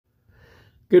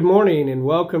Good morning and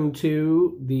welcome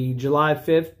to the July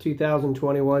 5th,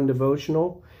 2021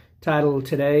 devotional. Title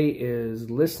today is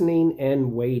Listening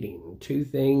and Waiting. Two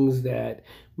things that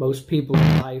most people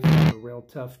in life have a real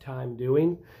tough time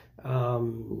doing,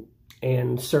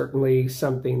 and certainly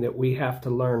something that we have to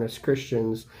learn as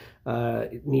Christians.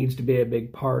 It needs to be a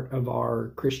big part of our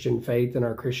Christian faith and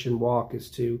our Christian walk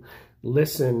is to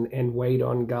listen and wait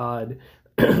on God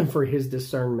for His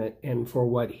discernment and for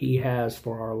what He has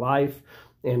for our life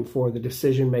and for the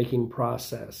decision-making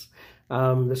process.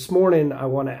 This morning, I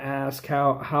want to ask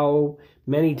how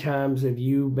many times have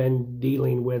you been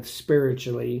dealing with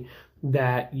spiritually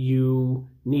that you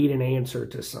need an answer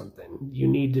to something? You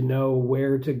need to know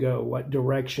where to go, what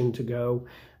direction to go,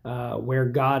 where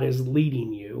God is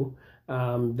leading you.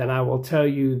 Then I will tell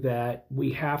you that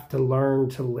we have to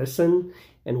learn to listen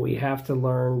and we have to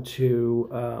learn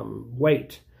to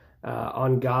wait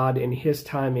on God and His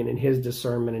timing and His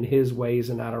discernment and His ways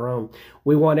and not our own.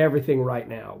 We want everything right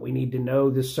now. We need to know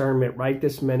discernment right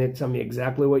this minute. Tell me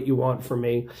exactly what you want from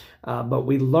me. But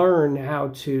we learn how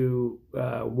to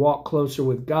walk closer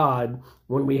with God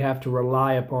when we have to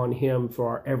rely upon Him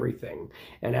for everything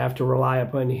and have to rely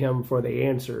upon Him for the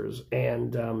answers.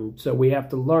 And so we have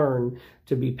to learn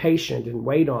to be patient and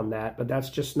wait on that. But that's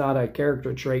just not a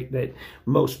character trait that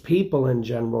most people in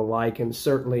general like, and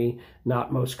certainly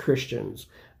not most Christians.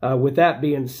 With that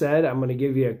being said, I'm going to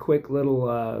give you a quick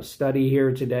little study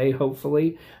here today,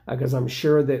 hopefully, because I'm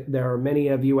sure that there are many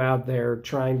of you out there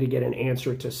trying to get an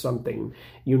answer to something.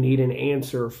 You need an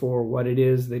answer for what it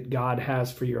is that God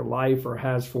has for your life or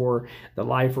has for the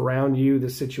life around you, the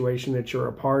situation that you're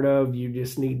a part of. You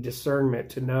just need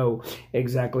discernment to know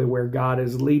exactly where God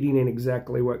is leading and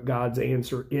exactly what God's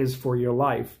answer is for your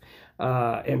life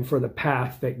and for the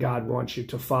path that God wants you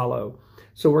to follow.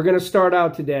 So we're going to start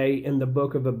out today in the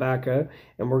book of Habakkuk,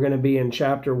 and we're going to be in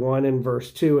chapter 1 and verse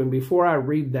 2. And before I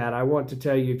read that, I want to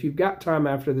tell you, if you've got time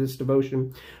after this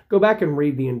devotion, go back and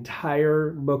read the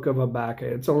entire book of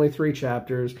Habakkuk. It's only 3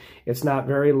 chapters. It's not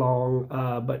very long,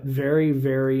 but very,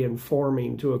 very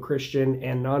informing to a Christian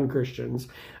and non-Christians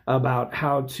about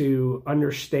how to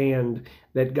understand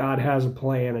that God has a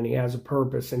plan and He has a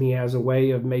purpose and He has a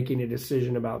way of making a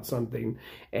decision about something.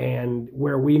 And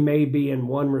where we may be in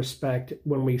one respect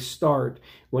when we start,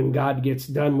 when God gets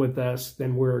done with us,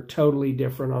 then we're totally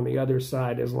different on the other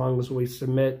side as long as we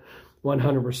submit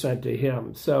 100% to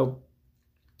Him. So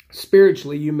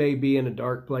spiritually, you may be in a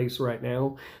dark place right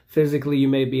now. Physically, you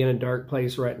may be in a dark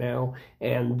place right now.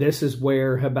 And this is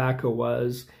where Habakkuk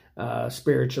was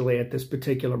spiritually at this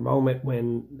particular moment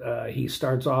when he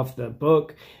starts off the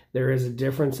book. There is a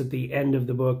difference at the end of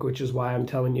the book, which is why I'm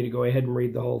telling you to go ahead and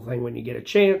read the whole thing when you get a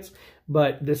chance.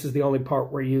 But this is the only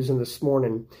part we're using this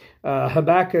morning.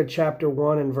 Habakkuk chapter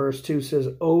 1 and verse 2 says,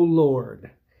 O Lord,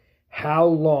 how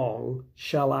long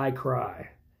shall I cry,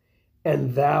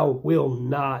 and thou wilt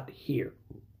not hear?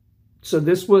 So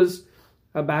this was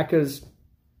Habakkuk's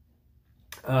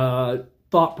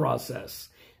thought process,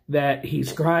 that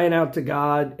he's crying out to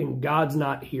God and God's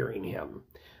not hearing him.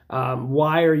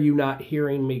 Why are you not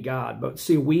hearing me, God? But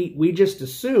see, we just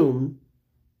assume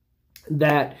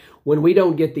that when we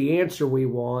don't get the answer we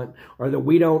want, or that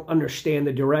we don't understand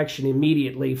the direction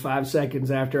immediately 5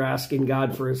 seconds after asking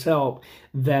God for His help,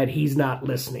 that He's not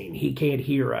listening. He can't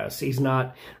hear us. He's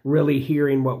not really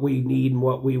hearing what we need and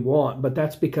what we want. But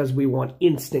that's because we want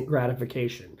instant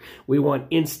gratification. We want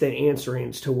instant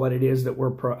answerings to what it is that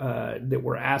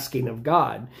we're asking of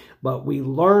God. But we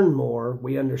learn more,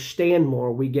 we understand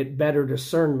more, we get better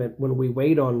discernment when we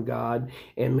wait on God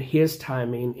and His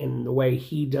timing and the way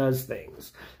He does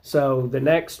things. So the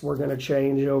next, we're going to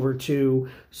change over to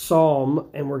Psalm,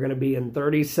 and we're going to be in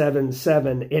 37:7,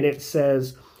 and it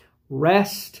says,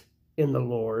 Rest in the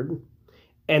Lord,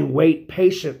 and wait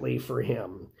patiently for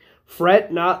Him.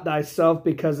 Fret not thyself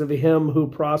because of him who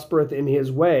prospereth in his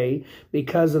way,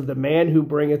 because of the man who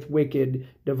bringeth wicked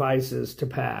devices to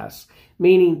pass.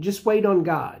 Meaning, just wait on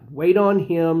God. Wait on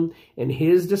Him and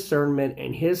His discernment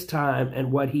and His time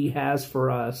and what He has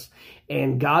for us.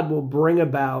 And God will bring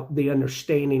about the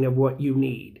understanding of what you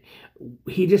need.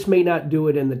 He just may not do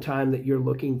it in the time that you're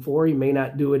looking for. He may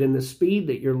not do it in the speed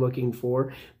that you're looking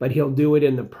for, but He'll do it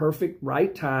in the perfect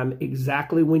right time,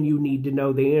 exactly when you need to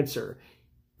know the answer.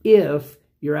 If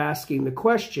you're asking the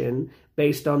question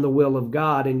based on the will of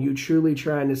God and you truly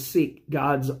trying to seek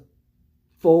God's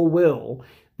full will,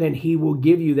 then He will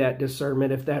give you that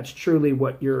discernment if that's truly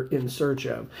what you're in search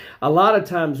of. A lot of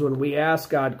times when we ask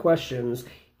God questions,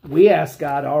 we ask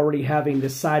God already having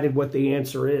decided what the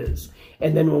answer is.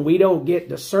 And then when we don't get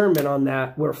discernment on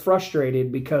that, we're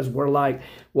frustrated because we're like,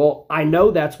 well, I know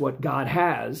that's what God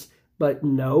has, But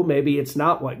no, maybe it's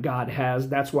not what God has.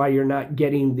 That's why you're not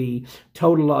getting the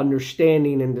total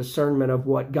understanding and discernment of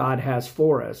what God has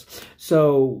for us.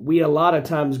 So we a lot of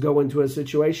times go into a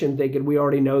situation thinking we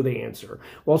already know the answer.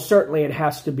 Well, certainly it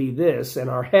has to be this in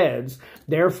our heads.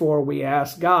 Therefore, we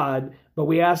ask God, but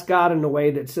we ask God in a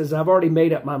way that says, I've already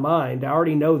made up my mind. I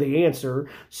already know the answer.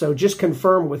 So just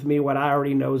confirm with me what I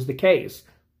already know is the case.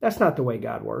 That's not the way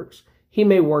God works. He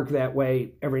may work that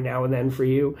way every now and then for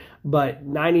you, but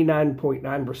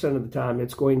 99.9% of the time,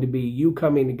 it's going to be you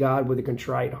coming to God with a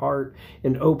contrite heart,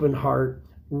 an open heart,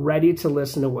 ready to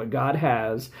listen to what God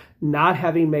has, not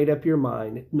having made up your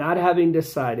mind, not having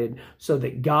decided, so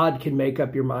that God can make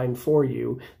up your mind for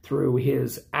you through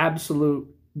his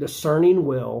absolute discerning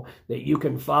will, that you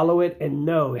can follow it and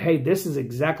know, hey, this is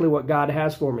exactly what God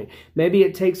has for me. Maybe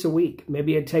it takes a week.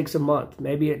 Maybe it takes a month.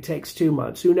 Maybe it takes 2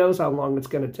 months. Who knows how long it's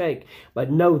going to take?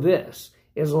 But know this,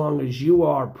 as long as you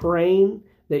are praying,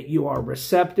 that you are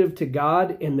receptive to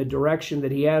God in the direction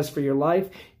that he has for your life,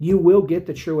 you will get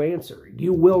the true answer.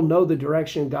 You will know the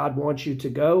direction God wants you to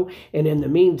go. And in the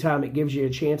meantime, it gives you a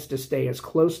chance to stay as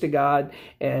close to God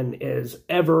and as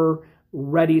ever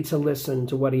ready to listen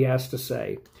to what he has to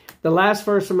say. The last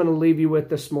verse I'm going to leave you with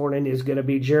this morning is going to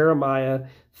be Jeremiah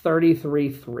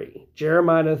 33:3.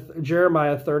 Jeremiah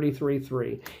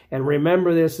 33:3. And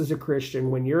remember this as a Christian,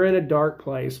 when you're in a dark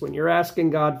place, when you're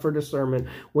asking God for discernment,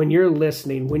 when you're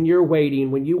listening, when you're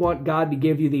waiting, when you want God to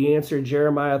give you the answer,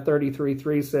 Jeremiah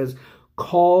 33:3 says,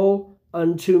 call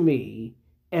unto me,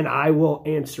 and I will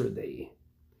answer thee,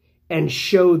 and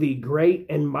show thee great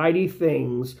and mighty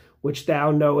things which thou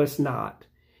knowest not.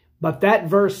 But that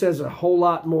verse says a whole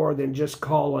lot more than just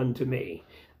call unto me.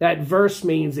 That verse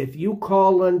means if you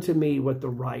call unto me with the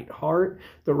right heart,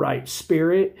 the right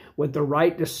spirit, with the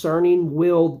right discerning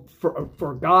will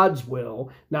for God's will,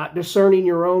 not discerning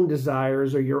your own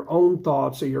desires or your own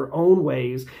thoughts or your own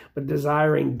ways, but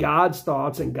desiring God's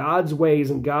thoughts and God's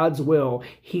ways and God's will,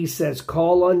 he says,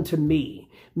 call unto me.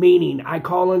 Meaning, I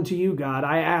call unto you, God.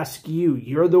 I ask you.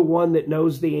 You're the one that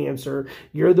knows the answer.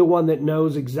 You're the one that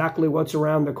knows exactly what's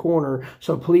around the corner.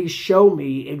 So please show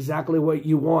me exactly what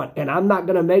you want. And I'm not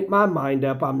going to make my mind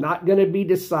up. I'm not going to be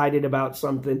decided about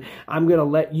something. I'm going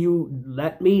to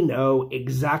let me know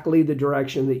exactly the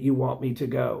direction that you want me to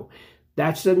go.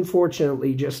 That's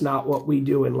unfortunately just not what we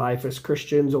do in life as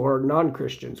Christians or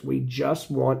non-Christians. We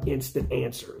just want instant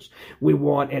answers. We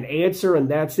want an answer and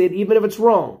that's it, even if it's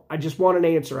wrong. I just want an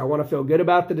answer. I want to feel good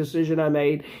about the decision I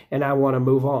made and I want to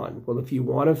move on. Well, if you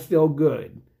want to feel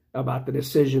good about the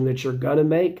decision that you're going to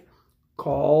make,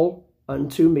 call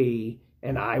unto me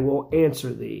and I will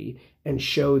answer thee and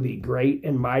show thee great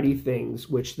and mighty things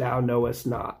which thou knowest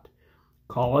not.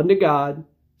 Call unto God,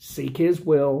 seek his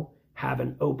will, have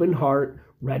an open heart,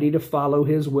 ready to follow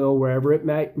his will wherever it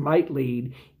might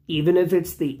lead, even if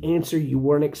it's the answer you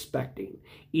weren't expecting,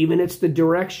 even if it's the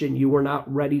direction you were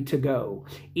not ready to go,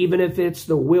 even if it's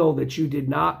the will that you did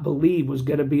not believe was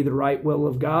going to be the right will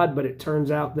of God, but it turns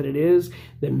out that it is.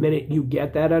 The minute you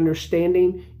get that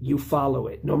understanding, you follow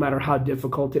it, no matter how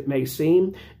difficult it may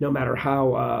seem, no matter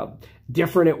how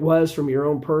different it was from your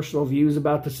own personal views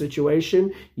about the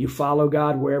situation. You follow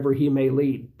God wherever he may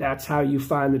lead. That's how you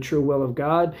find the true will of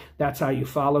God. That's how you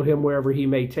follow him wherever he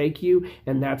may take you.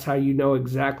 And that's how you know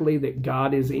exactly that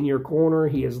God is in your corner.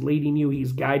 He is leading you.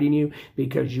 He's guiding you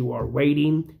because you are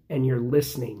waiting and you're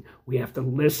listening. We have to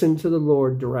listen to the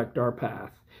Lord direct our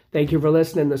path. Thank you for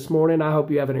listening this morning. I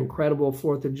hope you have an incredible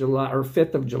 4th of July, or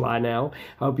 5th of July now.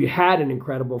 I hope you had an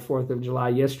incredible 4th of July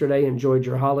yesterday, enjoyed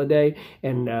your holiday,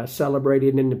 and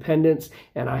celebrated independence.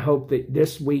 And I hope that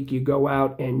this week you go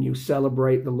out and you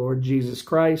celebrate the Lord Jesus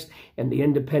Christ and the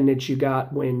independence you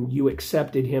got when you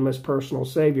accepted him as personal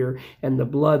Savior and the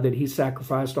blood that he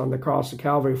sacrificed on the cross of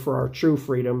Calvary for our true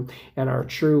freedom and our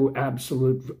true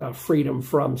absolute freedom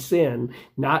from sin.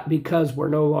 Not because we're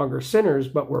no longer sinners,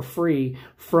 but we're free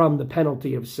from the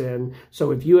penalty of sin. So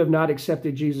if you have not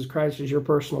accepted Jesus Christ as your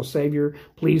personal Savior,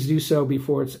 please do so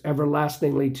before it's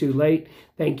everlastingly too late.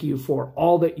 Thank you for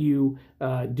all that you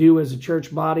do as a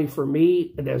church body for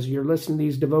me, and as you're listening to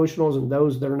these devotionals and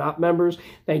those that are not members.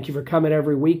 Thank you for coming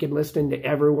every week and listening to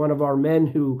every one of our men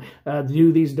who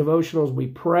do these devotionals. We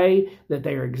pray that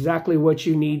they are exactly what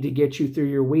you need to get you through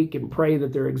your week, and pray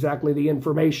that they're exactly the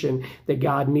information that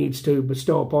God needs to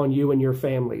bestow upon you and your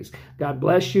families. God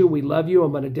bless you. We love you.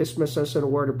 I'm going to dismiss us in a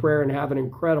word of prayer and have an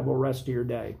incredible rest of your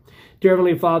day. Dear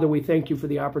Heavenly Father, we thank you for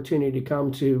the opportunity to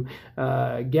come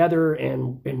together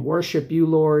and worship you,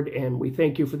 Lord, and we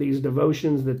thank you for these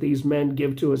devotions that these men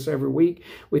give to us every week.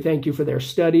 We thank you for their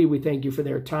study. We thank you for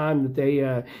their time that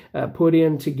they put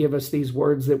in to give us these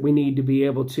words that we need to be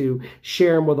able to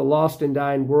share them with a lost and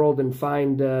dying world and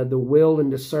find the will and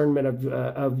discernment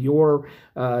of your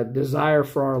desire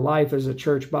for our life as a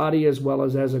church body as well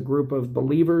as a group of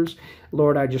believers.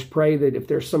 Lord, I just pray that if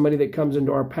there's somebody that comes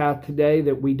into our path today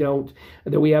that we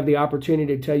have the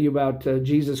opportunity to tell you about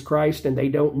Jesus Christ and they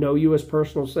don't know you as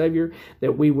personal Savior,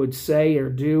 that we would say or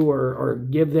do or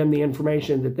give them the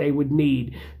information that they would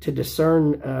need to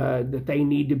discern that they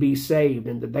need to be saved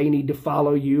and that they need to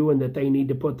follow you and that they need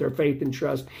to put their faith and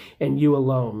trust in you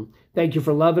alone. Thank you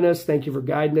for loving us. Thank you for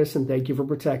guiding us. And thank you for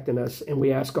protecting us. And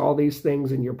we ask all these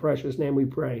things in your precious name we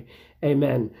pray.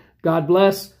 Amen. God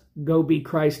bless. Go be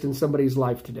Christ in somebody's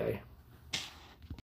life today.